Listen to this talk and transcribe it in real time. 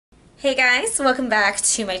Hey guys, welcome back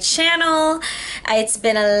to my channel. It's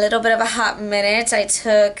been a little bit of a hot minute. I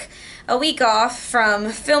took a week off from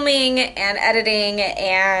filming and editing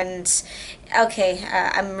and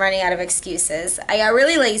I'm running out of excuses. I got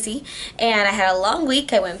really lazy and I had a long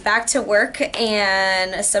week. I went back to work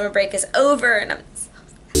and summer break is over and I'm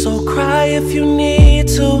so cry if you need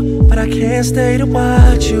to, but I can't stay to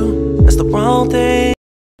watch you. That's the wrong thing.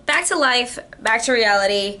 Back to life, back to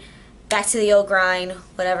reality. Back to the old grind,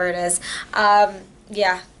 whatever it is.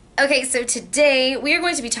 Yeah. Okay, so today we are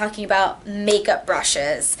going to be talking about makeup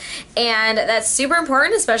brushes. And that's super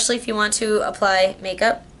important, especially if you want to apply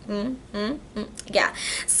makeup. Yeah.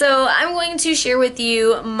 So I'm going to share with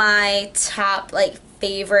you my top,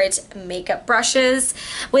 favorite makeup brushes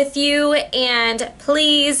with you, and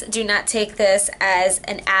please do not take this as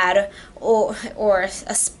an ad or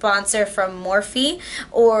a sponsor from Morphe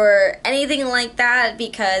or anything like that,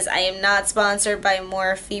 because I am not sponsored by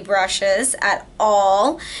Morphe brushes at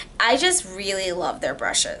all. I just really love their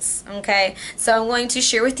brushes, okay? So I'm going to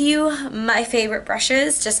share with you my favorite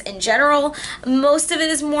brushes just in general. Most of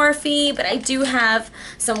it is Morphe, but I do have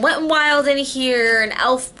some Wet n Wild in here, an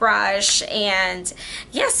e.l.f. brush, and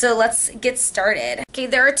yeah, so let's get started. Okay,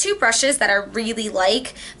 there are two brushes that I really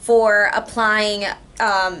like for applying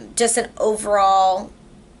just an overall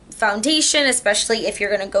foundation, especially if you're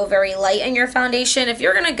going to go very light in your foundation. If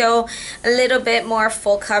you're going to go a little bit more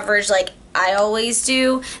full coverage like I always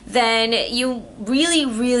do, then you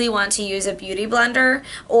really want to use a beauty blender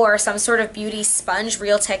or some sort of beauty sponge.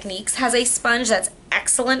 Real Techniques has a sponge that's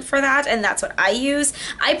excellent for that, and that's what I use.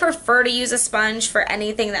 I prefer to use a sponge for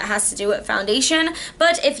anything that has to do with foundation,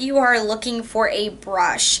 but if you are looking for a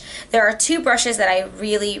brush, there are two brushes that I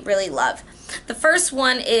really love. The first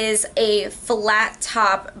one is a flat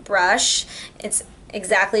top brush. It's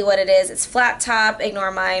exactly what it is. It's flat top.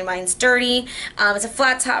 Ignore mine. Mine's dirty. It's a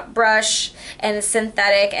flat top brush and it's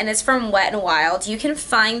synthetic and it's from Wet n Wild. You can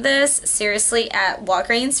find this seriously at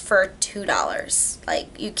Walgreens for $2.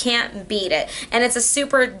 Like, you can't beat it. And it's a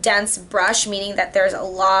super dense brush, meaning that there's a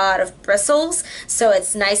lot of bristles. So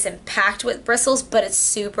it's nice and packed with bristles, but it's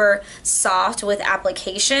super soft with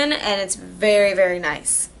application and it's very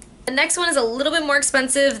nice. The next one is a little bit more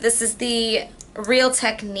expensive. This is the Real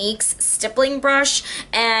Techniques stippling brush,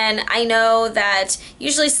 and I know that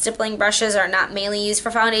usually stippling brushes are not mainly used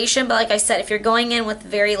for foundation, but like I said, if you're going in with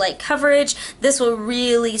very light coverage, this will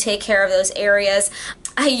really take care of those areas.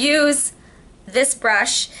 I use this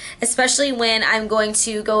brush especially when I'm going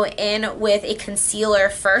to go in with a concealer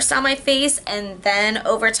first on my face, and then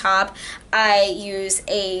over top I use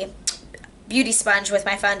a beauty sponge with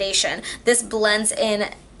my foundation. This blends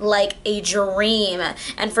in like a dream,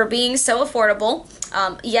 and for being so affordable,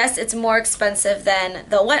 yes, it's more expensive than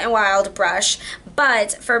the Wet n Wild brush,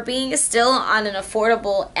 but for being still on an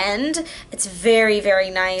affordable end, it's very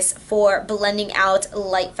nice for blending out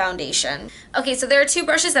light foundation. Okay, so there are two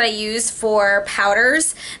brushes that I use for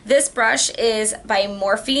powders. This brush is by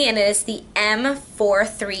Morphe and it is the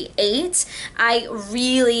M438. I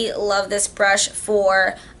really love this brush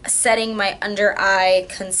for setting my under eye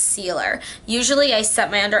concealer. Usually I set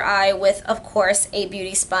my under eye with, of course, a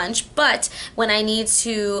beauty sponge, but when I need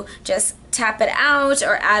to just tap it out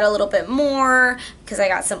or add a little bit more, because I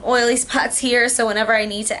got some oily spots here, so whenever I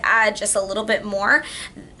need to add just a little bit more,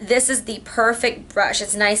 this is the perfect brush.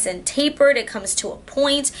 It's nice and tapered, it comes to a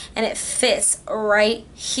point, and it fits right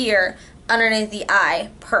here underneath the eye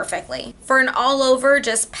perfectly. For an all over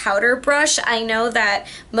just powder brush, I know that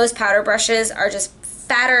most powder brushes are just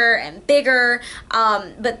fatter and bigger,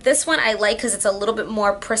 but this one I like because it's a little bit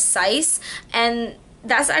more precise, and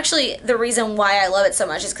that's actually the reason why I love it so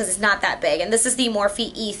much, is because it's not that big. And this is the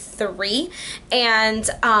Morphe E3, and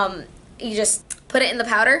you just put it in the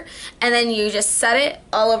powder and then you just set it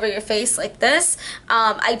all over your face like this.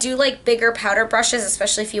 I do like bigger powder brushes,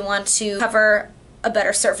 especially if you want to cover a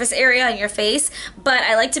better surface area on your face, but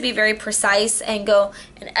I like to be very precise and go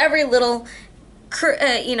in every little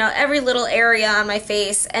every little area on my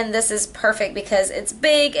face, and this is perfect because it's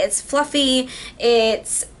big, it's fluffy,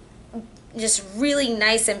 it's just really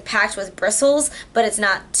nice and packed with bristles, but it's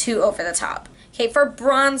not too over the top. Okay, for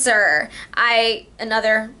bronzer,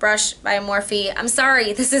 another brush by Morphe. I'm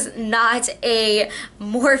sorry, this is not a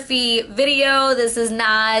Morphe video. This is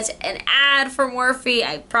not an ad for Morphe,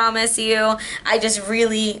 I promise you. I just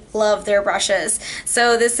really love their brushes.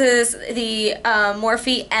 So this is the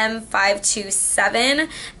Morphe M527.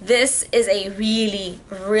 This is a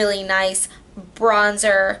really nice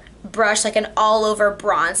bronzer brush, like an all over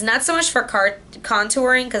bronze. Not so much for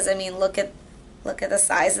contouring, because I mean, look at Look at the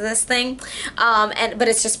size of this thing. But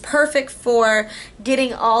it's just perfect for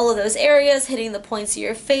getting all of those areas, hitting the points of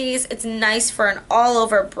your face. It's nice for an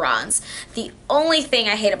all-over bronze. The only thing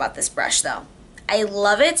I hate about this brush, though, I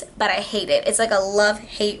love it, but I hate it. It's like a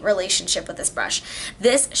love-hate relationship with this brush.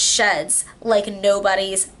 This sheds like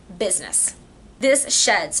nobody's business. This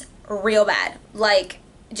sheds real bad. Like,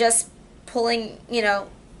 just pulling, you know,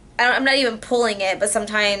 I'm not even pulling it, but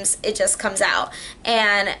sometimes it just comes out.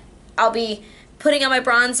 And I'll be putting on my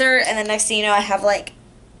bronzer, and the next thing you know, I have like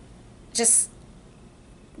just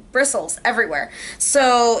bristles everywhere.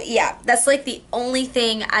 So yeah, that's like the only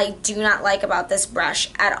thing I do not like about this brush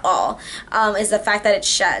at all, is the fact that it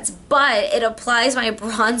sheds. But it applies my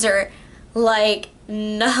bronzer like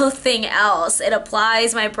nothing else. It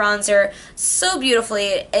applies my bronzer so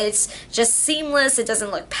beautifully. It's just seamless. It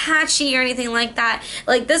doesn't look patchy or anything like that.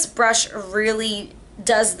 Like, this brush really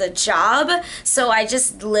does the job. So I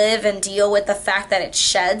just live and deal with the fact that it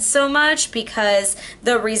sheds so much, because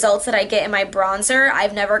the results that I get in my bronzer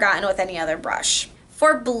I've never gotten with any other brush.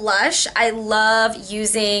 For blush, I love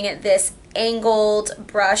using this angled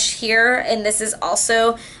brush here, and this is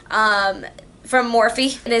also from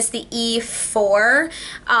Morphe. It is the E4.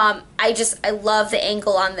 I love the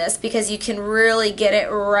angle on this because you can really get it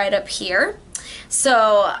right up here.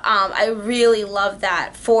 So I really love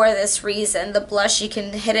that for this reason. The blush, you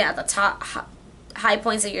can hit it at the top high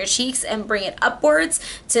points of your cheeks and bring it upwards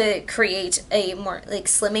to create a more like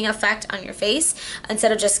slimming effect on your face.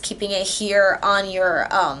 Instead of just keeping it here on your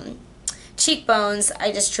cheekbones,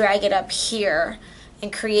 I just drag it up here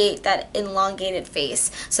and create that elongated face.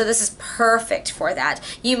 So this is perfect for that.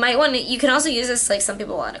 You might want to, you can also use this, like some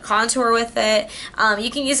people want to contour with it. You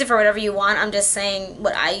can use it for whatever you want. I'm just saying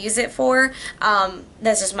what I use it for.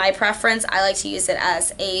 That's just my preference. I like to use it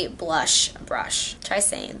as a blush brush. Try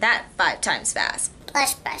saying that 5 times fast.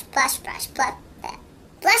 Blush brush, blush brush, blush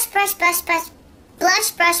brush, blush brush,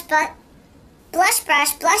 blush brush, blush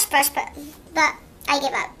brush, blush brush, but I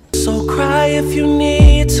give up. So cry if you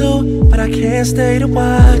need to, but I can't stay to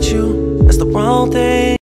watch you. That's the wrong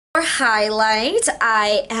thing. For highlight,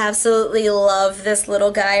 I absolutely love this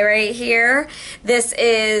little guy right here. This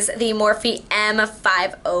is the Morphe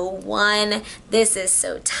M501. This is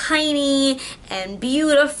so tiny and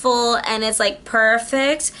beautiful, and it's like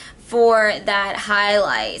perfect for that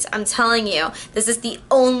highlight. I'm telling you, this is the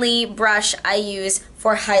only brush I use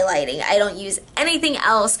for highlighting. I don't use anything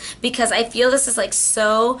else because I feel this is like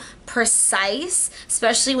so precise,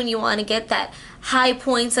 especially when you want to get that high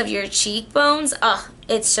points of your cheekbones.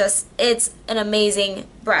 It's an amazing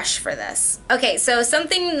brush for this. Okay, so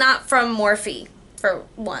something not from Morphe for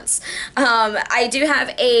once. I do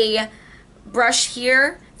have a brush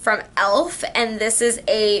here from e.l.f. and this is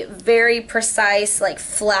a very precise, like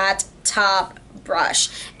flat top brush,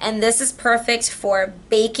 and this is perfect for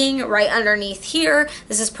baking right underneath here.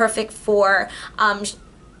 This is perfect for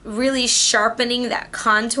really sharpening that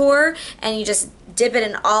contour, and you just dip it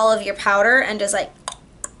in all of your powder and just like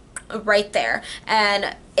right there,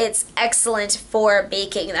 and it's excellent for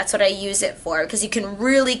baking. That's what I use it for, because you can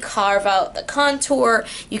really carve out the contour.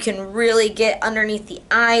 You can really get underneath the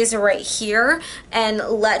eyes right here and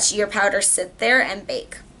let your powder sit there and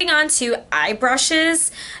bake. Moving on to eye brushes,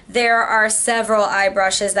 there are several eye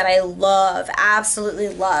brushes that I love, absolutely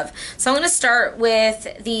love. So I'm going to start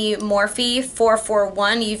with the Morphe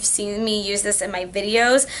 441. You've seen me use this in my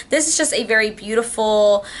videos. This is just a very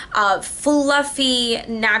beautiful, fluffy,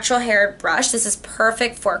 natural haired brush. This is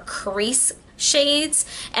perfect for crease shades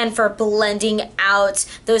and for blending out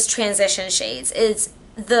those transition shades. It's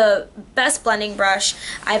the best blending brush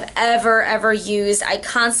I've ever used. I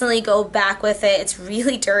constantly go back with it. It's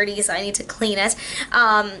really dirty, so I need to clean it.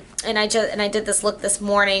 And I did this look this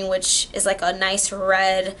morning, which is like a nice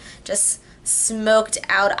red, just smoked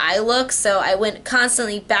out eye look. So I went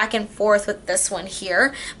constantly back and forth with this one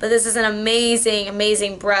here. But this is an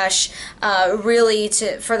amazing brush, really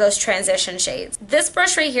for those transition shades. This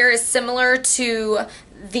brush right here is similar to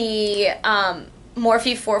the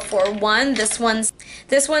Morphe 441. This one's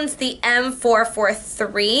the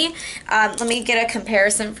M443. Let me get a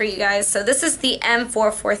comparison for you guys. So this is the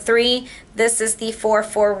M443. This is the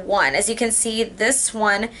 441. As you can see, this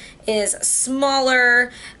one is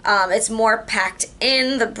smaller. It's more packed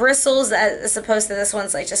in the bristles as opposed to this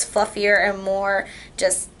one's like just fluffier and more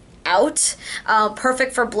just out.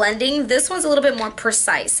 Perfect for blending. This one's a little bit more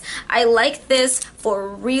precise. I like this for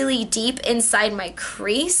really deep inside my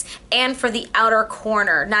crease and for the outer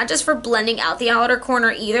corner. Not just for blending out the outer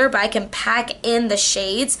corner either, but I can pack in the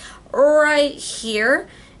shades right here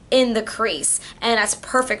in the crease, and that's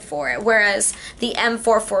perfect for it. Whereas the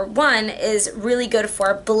M441 is really good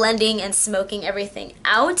for blending and smoking everything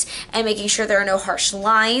out and making sure there are no harsh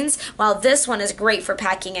lines, while this one is great for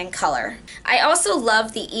packing in color. I also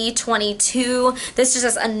love the E22. This is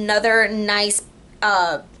just another nice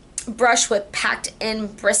brush with packed in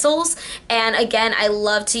bristles, and again, I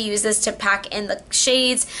love to use this to pack in the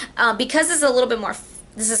shades because it's a little bit more,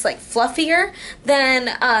 this is like fluffier than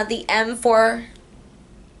the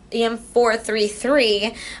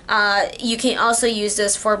M433. You can also use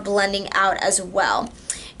this for blending out as well.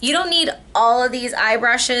 You don't need all of these eye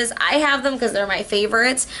brushes. I have them because they're my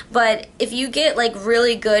favorites, but if you get like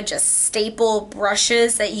really good just staple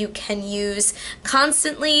brushes that you can use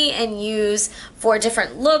constantly and use for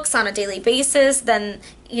different looks on a daily basis, then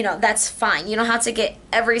you know, that's fine. You don't have to get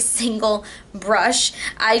every single brush.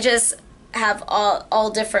 I just have all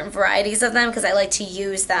different varieties of them because I like to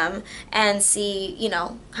use them and see, you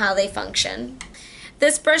know, how they function.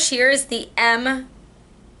 This brush here is the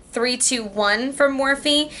M321 from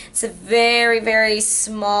Morphe. It's a very, very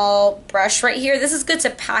small brush right here. This is good to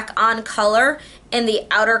pack on color in the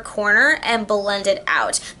outer corner and blend it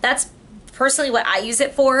out. That's personally what I use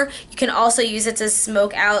it for. You can also use it to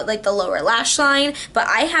smoke out like the lower lash line, but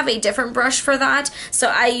I have a different brush for that, so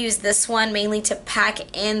I use this one mainly to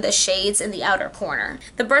pack in the shades in the outer corner.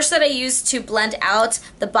 The brush that I use to blend out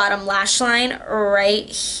the bottom lash line right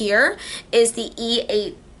here is the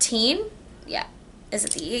E18. Yeah, is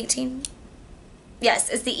it the E18? Yes,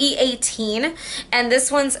 it's the E18, and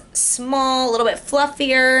this one's small, a little bit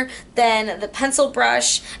fluffier than the pencil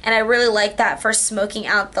brush, and I really like that for smoking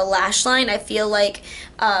out the lash line. I feel like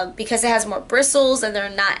because it has more bristles and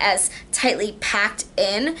they're not as tightly packed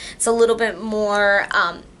in, it's a little bit more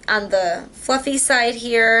on the fluffy side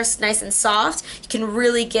here. It's nice and soft. You can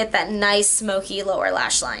really get that nice smoky lower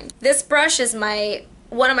lash line. This brush is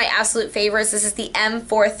one of my absolute favorites. This is the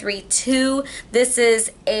M432. This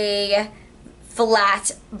is a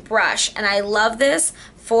flat brush, and I love this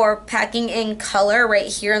for packing in color right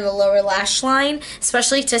here in the lower lash line,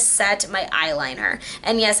 especially to set my eyeliner.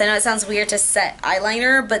 And yes, I know it sounds weird to set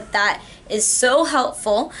eyeliner, but that is so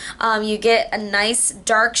helpful. You get a nice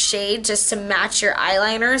dark shade just to match your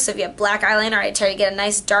eyeliner. So if you have black eyeliner, I try to get a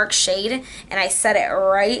nice dark shade and I set it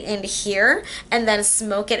right in here and then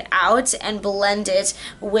smoke it out and blend it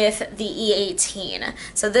with the E18.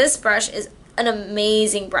 So this brush is an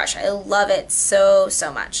amazing brush. I love it so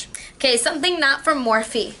much. Okay, something not from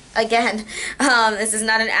Morphe. Again, this is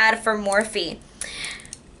not an ad for Morphe.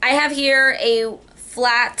 I have here a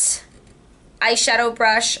flat eyeshadow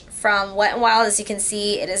brush from Wet n Wild. As you can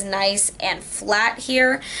see, it is nice and flat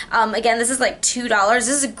here. Again, this is like $2. This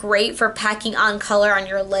is great for packing on color on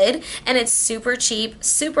your lid, and it's super cheap,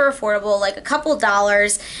 super affordable, like a couple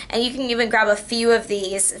dollars, and you can even grab a few of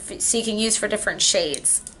these so you can use for different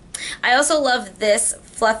shades. I also love this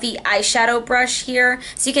fluffy eyeshadow brush here.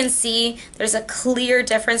 So you can see there's a clear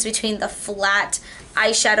difference between the flat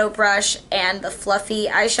eyeshadow brush and the fluffy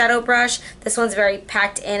eyeshadow brush. This one's very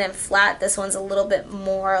packed in and flat. This one's a little bit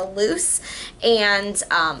more loose and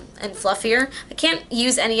fluffier. I can't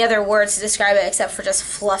use any other words to describe it except for just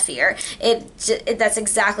fluffier. That's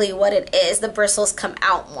exactly what it is. The bristles come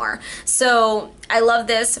out more. So I love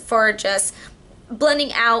this for just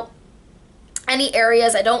blending out any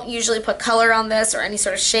areas. I don't usually put color on this or any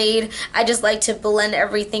sort of shade. I just like to blend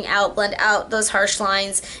everything out, blend out those harsh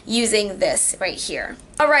lines using this right here.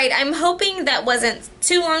 Alright, I'm hoping that wasn't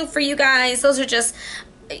too long for you guys. Those are just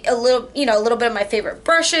a little bit of my favorite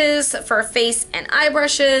brushes for face and eye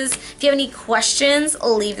brushes. If you have any questions,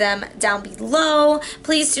 leave them down below.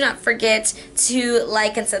 Please do not forget to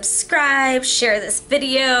like and subscribe, share this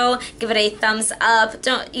video, give it a thumbs up.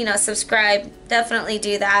 Don't, subscribe, definitely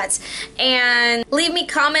do that. And leave me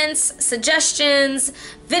comments, suggestions,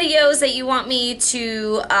 videos that you want me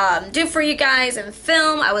to do for you guys and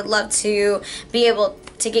film. I would love to be able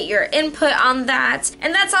to get your input on that.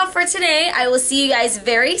 And that's all for today. I will see you guys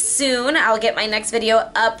very soon. I'll get my next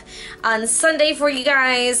video up on Sunday for you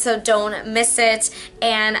guys, so don't miss it.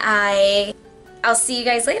 And I'll see you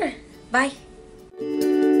guys later. Bye.